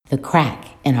the crack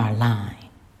in our line.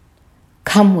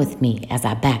 Come with me as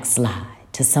I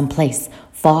backslide to some place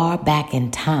far back in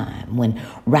time when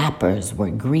rappers were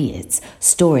griots,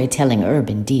 storytelling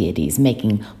urban deities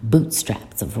making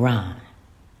bootstraps of rhyme.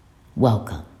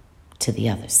 Welcome to the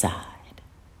other side.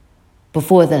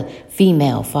 Before the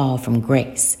female fall from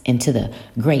grace into the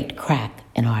great crack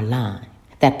in our line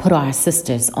that put our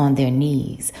sisters on their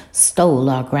knees, stole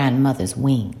our grandmother's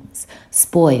wings,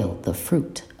 spoiled the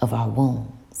fruit of our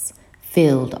wombs,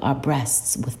 filled our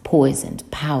breasts with poisoned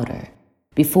powder,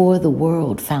 before the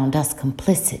world found us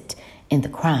complicit in the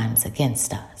crimes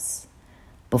against us,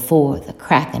 before the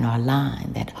crack in our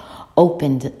line that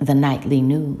opened the nightly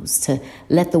news to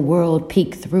let the world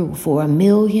peek through for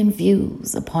 1,000,000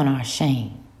 views upon our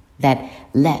shame, that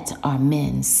let our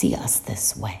men see us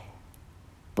this way,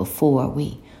 before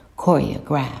we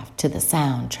choreographed to the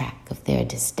soundtrack of their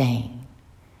disdain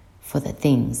for the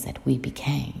things that we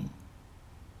became,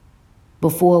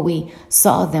 before we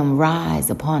saw them rise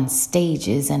upon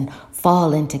stages and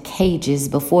fall into cages,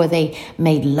 before they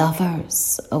made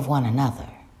lovers of one another.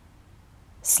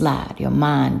 Slide your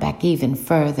mind back even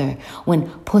further when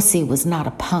pussy was not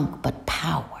a punk but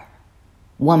power.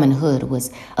 Womanhood was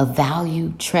a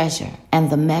valued treasure, and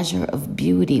the measure of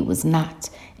beauty was not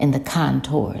in the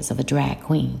contours of a drag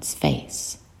queen's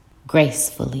face.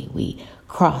 Gracefully we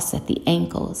cross at the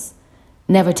ankles,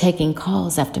 never taking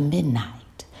calls after midnight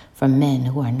from men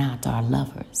who are not our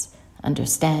lovers,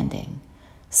 understanding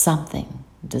something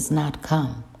does not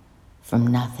come from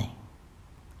nothing.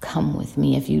 Come with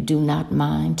me, if you do not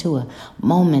mind, to a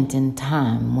moment in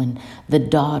time when the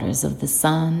daughters of the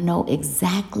sun know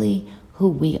exactly who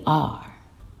we are,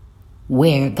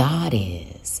 where God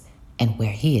is and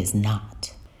where he is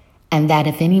not, and that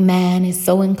if any man is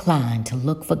so inclined to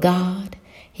look for God,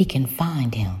 he can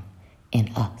find him in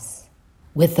us.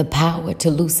 With the power to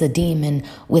loose a demon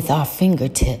with our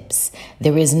fingertips,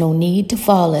 there is no need to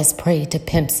fall as prey to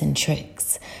pimps and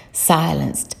tricks,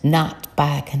 silenced not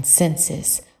by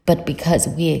consensus, but because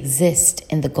we exist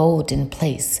in the golden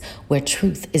place where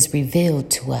truth is revealed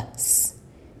to us.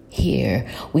 Here,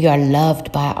 we are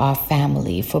loved by our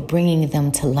family for bringing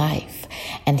them to life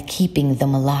and keeping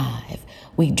them alive.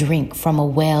 We drink from a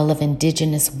well of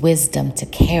indigenous wisdom to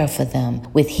care for them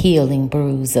with healing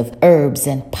brews of herbs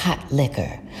and pot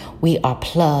liquor. We are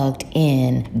plugged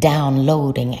in,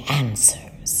 downloading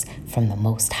answers from the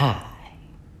Most High.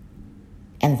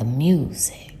 And the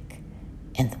music,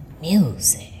 and the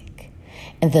music.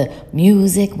 And the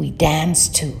music we dance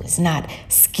to is not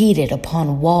skeeted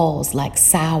upon walls like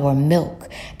sour milk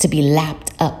to be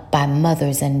lapped up by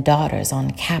mothers and daughters on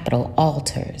Capitol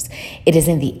altars. It is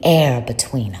in the air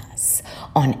between us,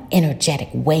 on energetic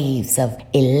waves of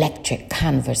electric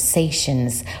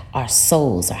conversations our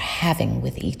souls are having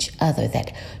with each other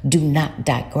that do not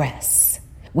digress.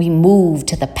 We move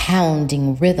to the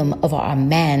pounding rhythm of our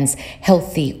man's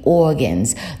healthy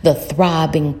organs, the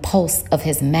throbbing pulse of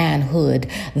his manhood,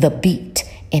 the beat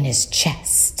in his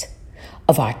chest,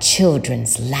 of our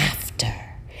children's laughter,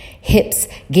 hips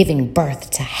giving birth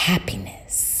to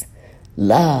happiness,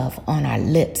 love on our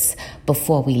lips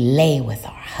before we lay with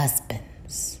our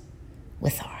husbands,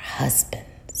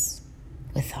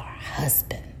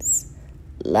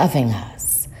 loving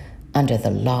us under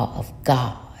the law of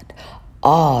God,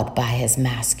 awed by his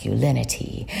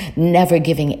masculinity, never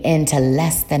giving in to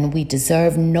less than we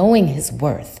deserve, knowing his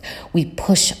worth. We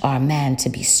push our man to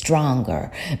be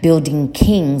stronger, building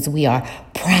kings we are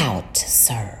proud to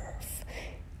serve.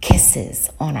 Kisses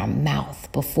on our mouth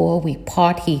before we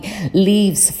part. He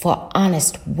leaves for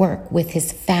honest work with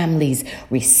his family's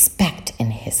respect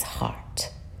in his heart.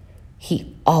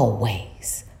 He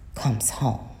always comes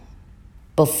home.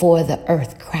 Before the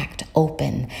earth cracked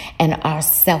open and our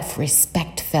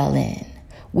self-respect fell in,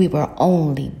 we were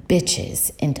only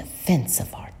bitches in defense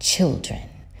of our children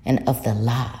and of the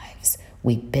lives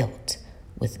we built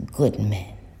with good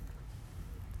men.